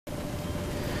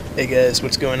Hey guys,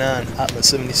 what's going on?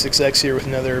 Atlas 76X here with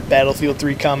another Battlefield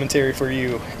 3 commentary for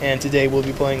you, and today we'll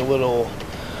be playing a little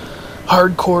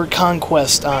hardcore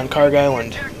conquest on Karg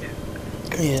Island.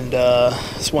 And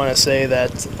just want to say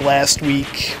that last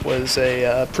week was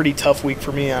a pretty tough week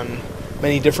for me on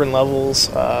many different levels.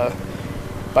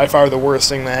 By far the worst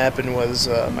thing that happened was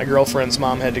my girlfriend's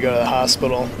mom had to go to the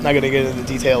hospital. Not going to get into the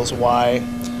details why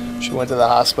she went to the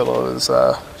hospital. It was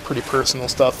pretty personal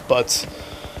stuff, but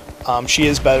she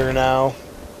is better now.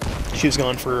 She was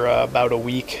gone for about a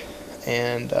week,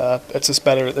 and it's just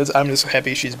better. I'm just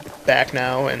happy she's back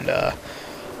now, and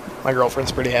my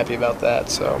girlfriend's pretty happy about that.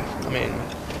 So, I mean,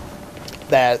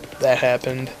 that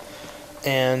happened.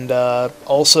 And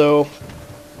also,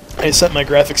 I sent my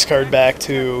graphics card back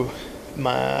to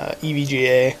my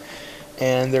EVGA,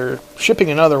 and they're shipping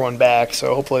another one back,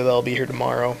 so hopefully they'll be here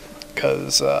tomorrow,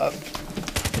 because I've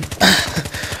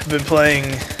been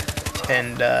playing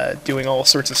and doing all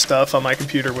sorts of stuff on my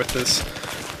computer with this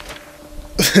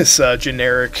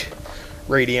generic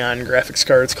Radeon graphics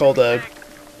card. It's called a,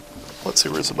 let's see,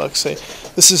 where's the box say?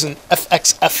 This is an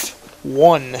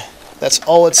FXF1. That's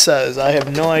all it says. I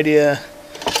have no idea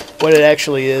what it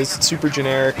actually is. It's super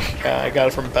generic. I got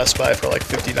it from Best Buy for like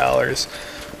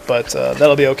 $50, but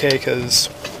that'll be okay, because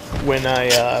when I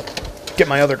get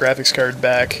my other graphics card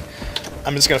back,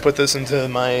 I'm just going to put this into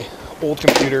my old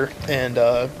computer, and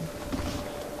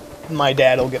my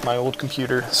dad will get my old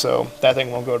computer, so that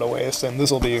thing won't go to waste, and this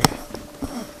will be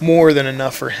more than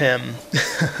enough for him.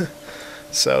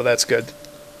 So that's good.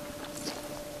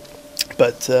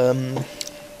 But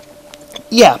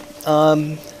yeah,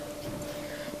 I'm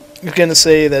gonna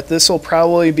say that this will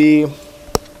probably be,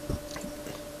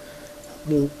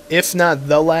 if not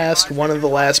the last, one of the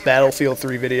last Battlefield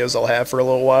 3 videos I'll have for a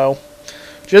little while,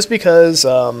 just because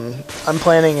I'm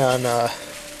planning on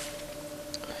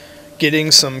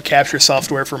getting some capture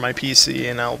software for my PC,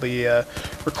 and I'll be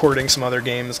recording some other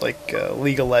games like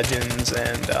League of Legends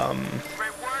and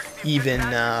even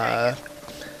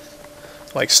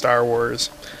like Star Wars,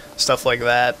 stuff like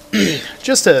that,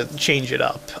 just to change it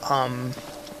up.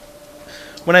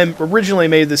 When I originally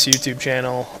made this YouTube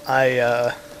channel,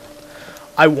 I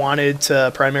wanted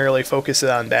to primarily focus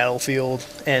it on Battlefield,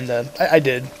 and I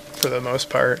did for the most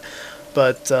part.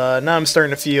 But now I'm starting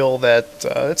to feel that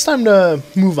it's time to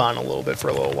move on a little bit for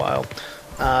a little while.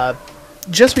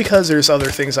 Just because there's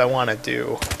other things I want to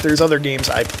do. There's other games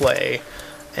I play,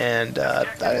 and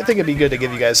I think it'd be good to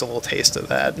give you guys a little taste of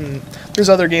that. And there's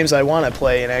other games I want to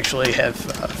play and actually have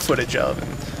footage of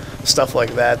and stuff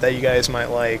like that that you guys might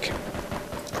like.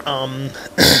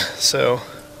 So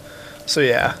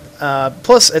yeah.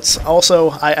 Plus, it's also,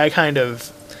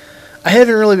 I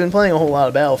haven't really been playing a whole lot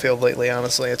of Battlefield lately,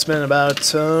 honestly. It's been about,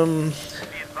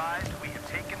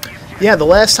 yeah, the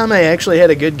last time I actually had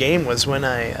a good game was when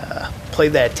I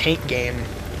played that tank game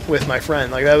with my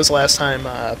friend. Like, that was the last time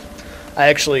I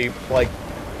actually, like,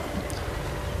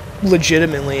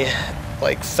 legitimately,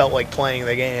 like, felt like playing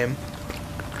the game.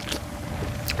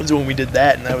 It was when we did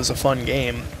that, and that was a fun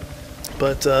game.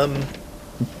 But,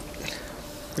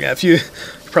 yeah, if you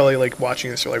probably like watching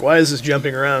this, you're like, why is this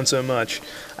jumping around so much?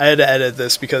 I had to edit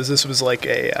this because this was like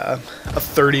a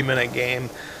 30-minute game,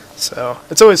 so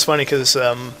it's always funny because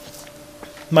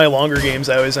my longer games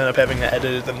I always end up having to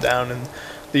edit them down, and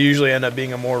they usually end up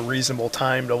being a more reasonable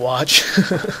time to watch.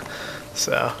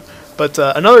 So, but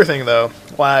another thing though,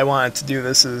 why I wanted to do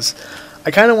this is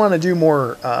I kind of want to do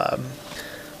more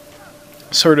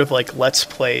sort of like let's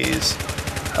plays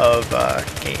of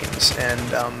games,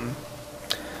 and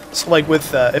so like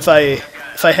with if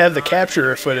I have the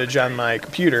capture footage on my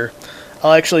computer,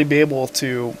 I'll actually be able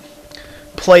to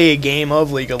play a game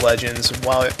of League of Legends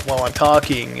while I'm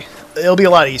talking. It'll be a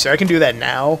lot easier. I can do that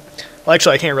now. Well,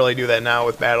 actually, I can't really do that now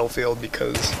with Battlefield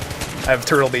because I have a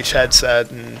Turtle Beach headset,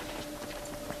 and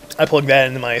I plug that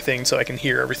into my thing so I can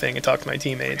hear everything and talk to my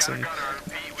teammates. And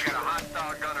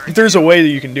if there's a way that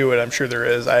you can do it, I'm sure there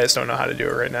is. I just don't know how to do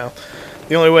it right now.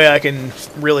 The only way I can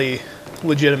really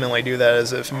legitimately do that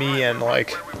is if me and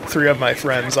like 3 of my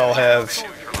friends all have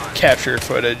capture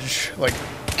footage, like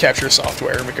capture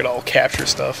software, and we could all capture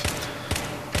stuff.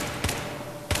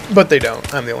 But they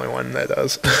don't. I'm the only one that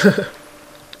does.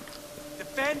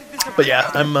 But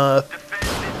yeah, I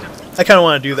kind of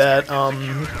want to do that.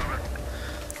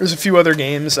 There's a few other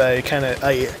games I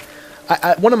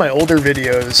one of my older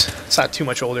videos, it's not too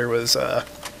much older, was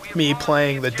me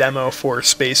playing the demo for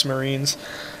Space Marines,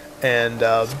 and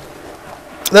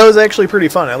that was actually pretty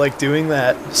fun. I like doing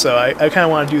that, so I kind of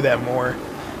want to do that more.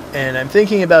 And I'm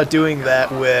thinking about doing that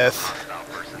with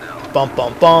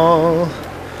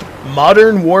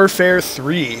Modern Warfare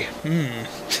 3.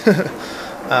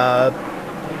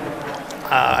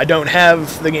 I don't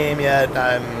have the game yet.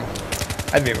 I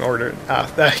haven't even ordered.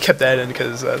 I kept that in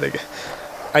because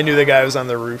I knew the guy was on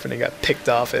the roof and he got picked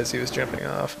off as he was jumping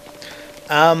off.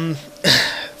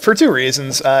 For two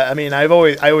reasons. I mean, I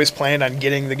always planned on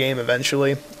getting the game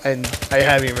eventually, and I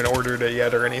haven't even ordered it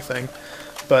yet or anything.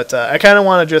 But I kind of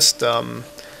want to just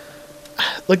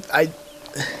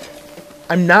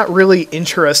I'm not really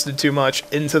interested too much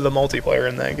into the multiplayer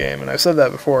in that game, and I've said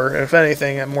that before. And if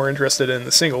anything, I'm more interested in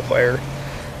the single player.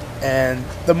 And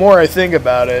the more I think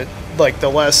about it, like, the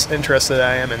less interested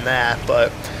I am in that.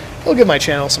 But it'll give my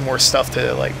channel some more stuff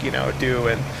to, like, you know, do.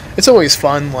 And it's always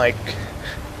fun, like,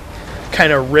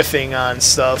 kind of riffing on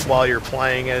stuff while you're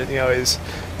playing it. You know,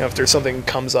 if there's something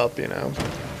comes up, you know.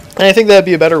 And I think that'd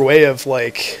be a better way of,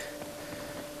 like,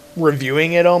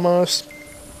 reviewing it almost.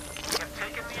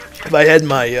 If I had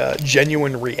my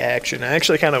genuine reaction. I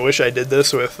actually kind of wish I did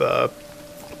this with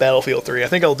Battlefield 3. I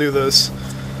think I'll do this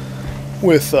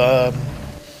with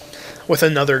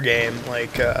another game,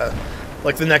 like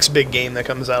the next big game that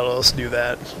comes out. Let's do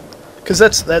that, because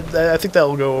that I think that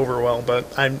will go over well.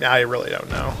 But I really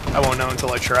don't know. I won't know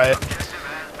until I try it.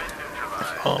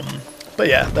 But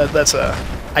yeah, that's a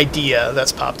idea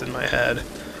that's popped in my head,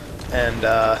 and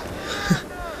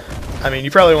I mean,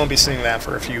 you probably won't be seeing that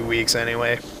for a few weeks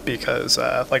anyway, because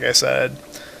like I said,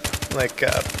 like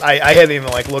I haven't even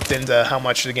like looked into how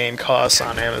much the game costs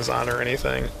on Amazon or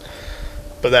anything.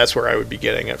 But that's where I would be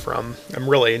getting it from. I'm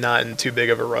really not in too big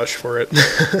of a rush for it.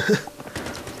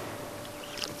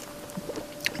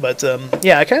 But,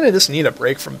 yeah, I kind of just need a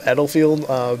break from Battlefield.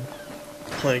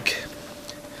 Like,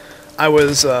 I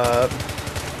was,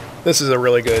 this is a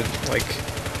really good, like,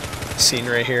 scene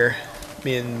right here.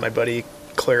 Me and my buddy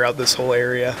clear out this whole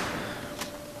area.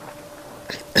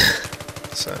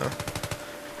 So,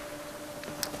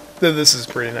 this is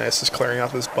pretty nice, just clearing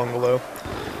out this bungalow.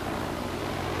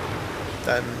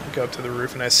 Then go up to the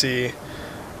roof and I see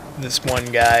this one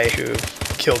guy who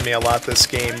killed me a lot this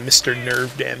game, Mr.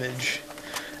 Nerve Damage.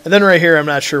 And then right here, I'm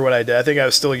not sure what I did. I think I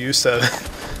was still used to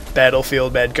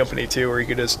Battlefield Bad Company 2, where you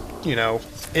could just, you know,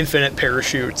 infinite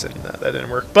parachutes, and that didn't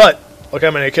work. But look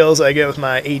how many kills I get with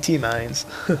my AT mines.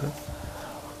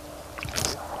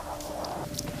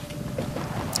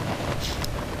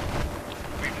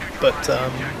 But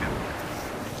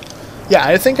yeah,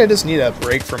 I think I just need a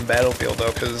break from Battlefield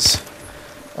though, because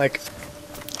like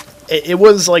it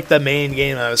was like the main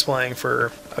game I was playing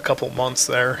for a couple months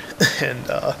there, and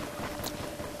I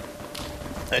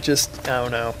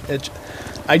don't know.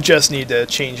 I just need to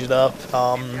change it up.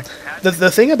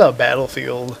 The thing about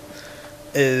Battlefield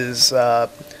is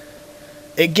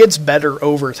it gets better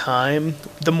over time.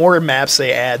 The more maps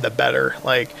they add, the better.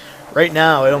 Like right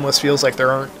now, it almost feels like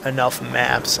there aren't enough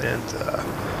maps, and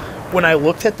when I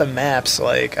looked at the maps,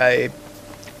 like I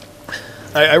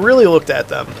really looked at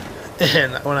them,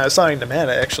 and when I was talking to Matt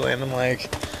actually, and I'm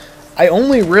like, I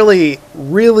only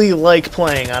really like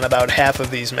playing on about half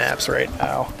of these maps right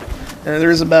now. And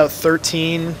there's about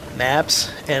 13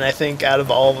 maps, and I think out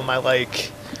of all of them I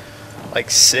like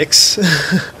 6.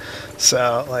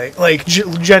 So like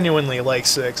genuinely like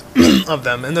 6 of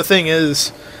them. And the thing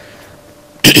is,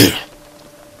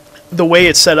 the way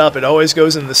it's set up, it always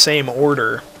goes in the same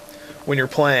order when you're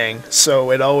playing.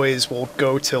 So it always will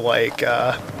go to like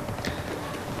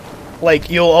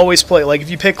you'll always play, like if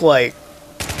you pick like,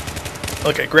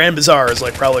 okay, Grand Bazaar is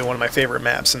like probably one of my favorite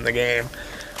maps in the game,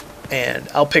 and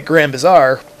I'll pick Grand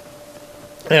Bazaar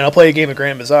and I'll play a game of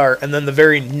Grand Bazaar, and then the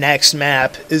very next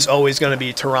map is always going to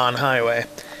be Tehran Highway,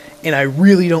 and I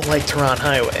really don't like Tehran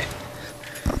Highway.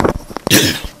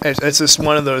 It's just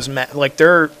one of those maps, like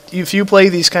if you play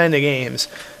these kind of games,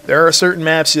 there are certain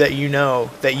maps that you know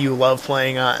that you love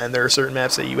playing on, and there are certain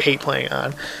maps that you hate playing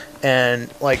on.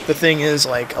 And like the thing is,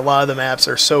 like a lot of the maps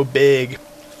are so big.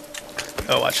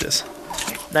 Oh, watch this.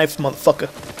 Knife, motherfucker.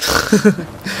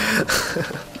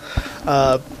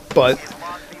 But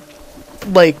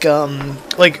like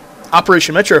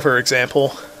Operation Metro, for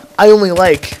example, I only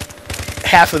like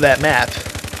half of that map.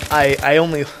 I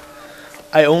only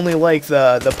like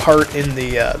the part in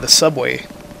the subway.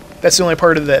 That's the only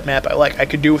part of that map I like. I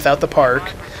could do without the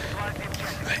park,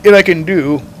 and I can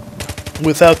do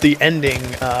without the ending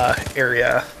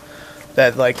area,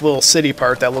 that like little city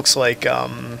part that looks like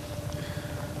that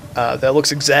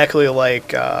looks exactly like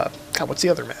God, what's the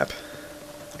other map?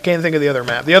 I can't think of the other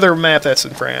map. The other map that's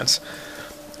in France.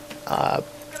 I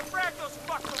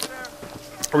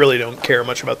really don't care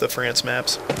much about the France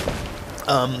maps.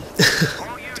 To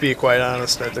be quite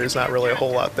honest, there's not really a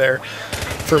whole lot there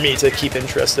for me to keep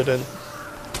interested in.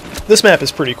 This map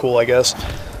is pretty cool, I guess,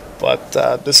 but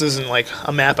this isn't like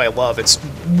a map I love. It's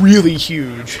really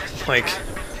huge. Like,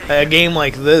 a game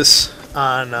like this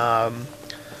on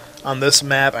this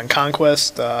map on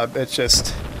Conquest, it's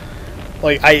just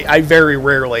like I very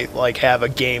rarely like have a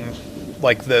game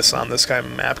like this on this kind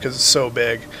of map because it's so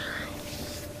big.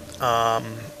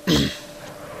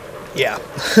 Yeah.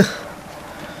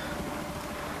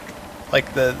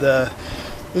 Like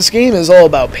this game is all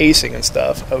about pacing and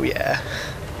stuff. Oh yeah.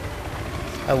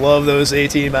 I love those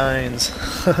AT mines.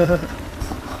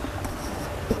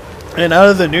 And out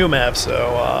of the new maps,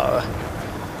 so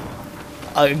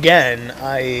again,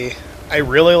 I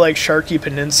really like Sharky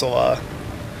Peninsula,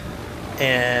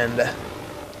 and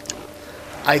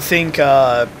I think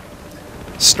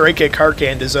Strike at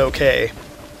Karkand is okay.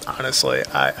 Honestly,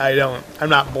 I'm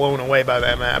not blown away by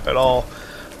that map at all.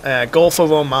 Gulf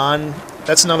of Oman,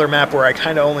 that's another map where I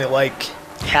kind of only like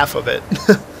half of it.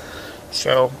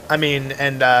 So, I mean,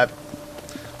 and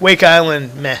Wake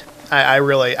Island, meh.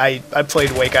 I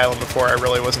played Wake Island before. I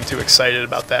really wasn't too excited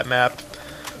about that map.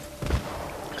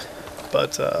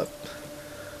 But,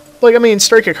 like, I mean,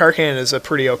 Strike at Karkand is a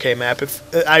pretty okay map.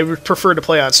 I would prefer to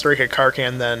play on Strike at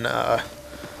Karkand than,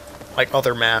 like,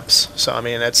 other maps. So, I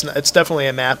mean, it's definitely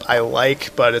a map I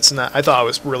like, but it's not. I thought it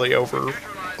was really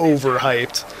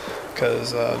overhyped,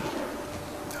 because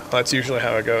that's usually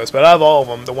how it goes. But out of all of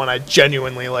them, the one I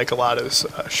genuinely like a lot is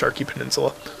Sharky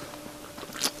Peninsula.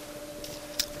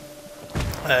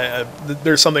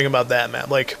 There's something about that map.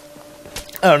 Like,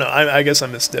 I don't know. I guess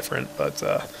I'm just different, but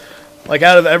like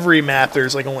out of every map,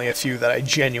 there's like only a few that I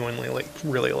genuinely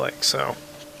really like. So,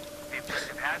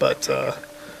 but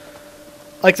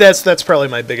like that's probably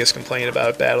my biggest complaint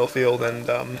about Battlefield, and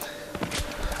a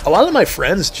lot of my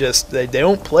friends just they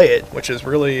don't play it, which is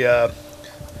really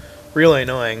really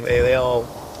annoying. They all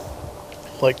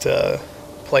like to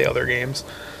play other games,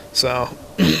 so.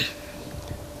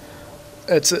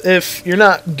 If you're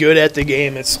not good at the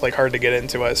game, it's like hard to get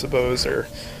into, I suppose, or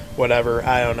whatever.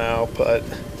 I don't know, but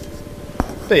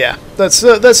yeah, that's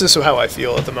just how I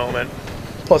feel at the moment.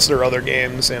 Plus, there are other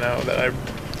games, you know, that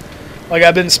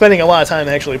I've been spending a lot of time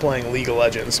actually playing League of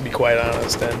Legends, to be quite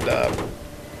honest, and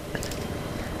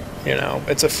you know,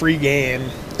 it's a free game,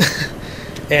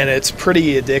 and it's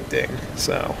pretty addicting.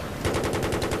 So,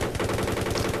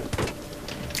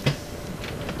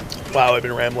 wow, I've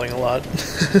been rambling a lot.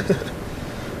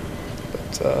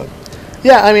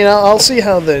 Yeah, I mean, I'll see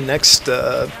how the next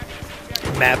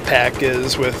map pack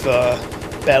is with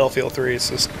Battlefield 3. It's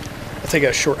just, I'll take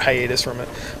a short hiatus from it.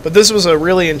 But this was a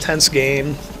really intense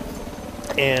game,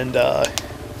 and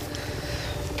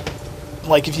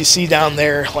like if you see down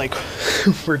there, like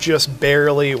we're just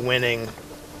barely winning.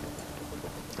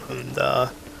 And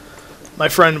my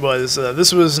friend was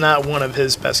this was not one of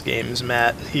his best games,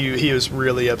 Matt. He was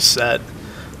really upset,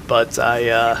 but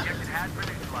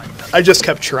I just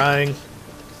kept trying,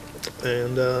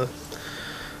 and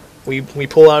we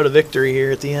pull out a victory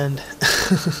here at the end.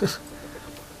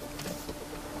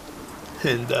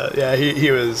 And yeah,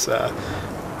 he was.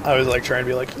 I was like trying to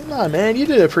be like, come on, man, you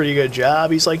did a pretty good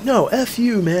job. He's like, no, F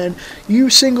you, man.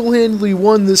 You single-handedly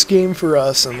won this game for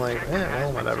us. I'm like,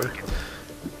 well, whatever.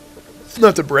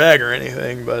 Not to brag or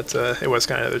anything, but it was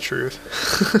kind of the truth.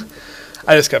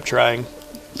 I just kept trying,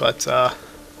 but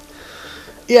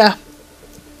yeah.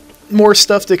 More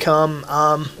stuff to come.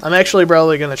 I'm actually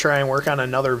probably going to try and work on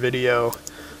another video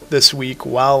this week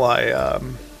while I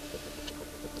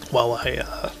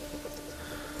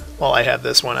have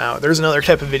this one out. There's another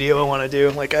type of video I want to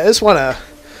do. Like, I just want to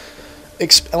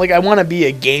I want to be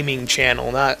a gaming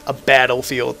channel, not a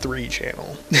Battlefield 3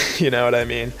 channel. You know what I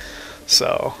mean?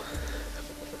 So,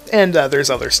 and there's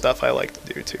other stuff I like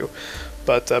to do too.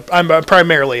 But I'm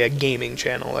primarily a gaming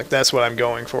channel. Like, that's what I'm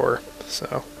going for.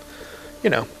 So, you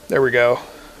know, there we go.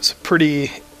 It's a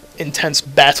pretty intense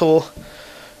battle.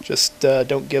 Just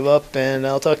don't give up, and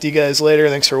I'll talk to you guys later.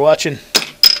 Thanks for watching.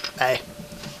 Bye.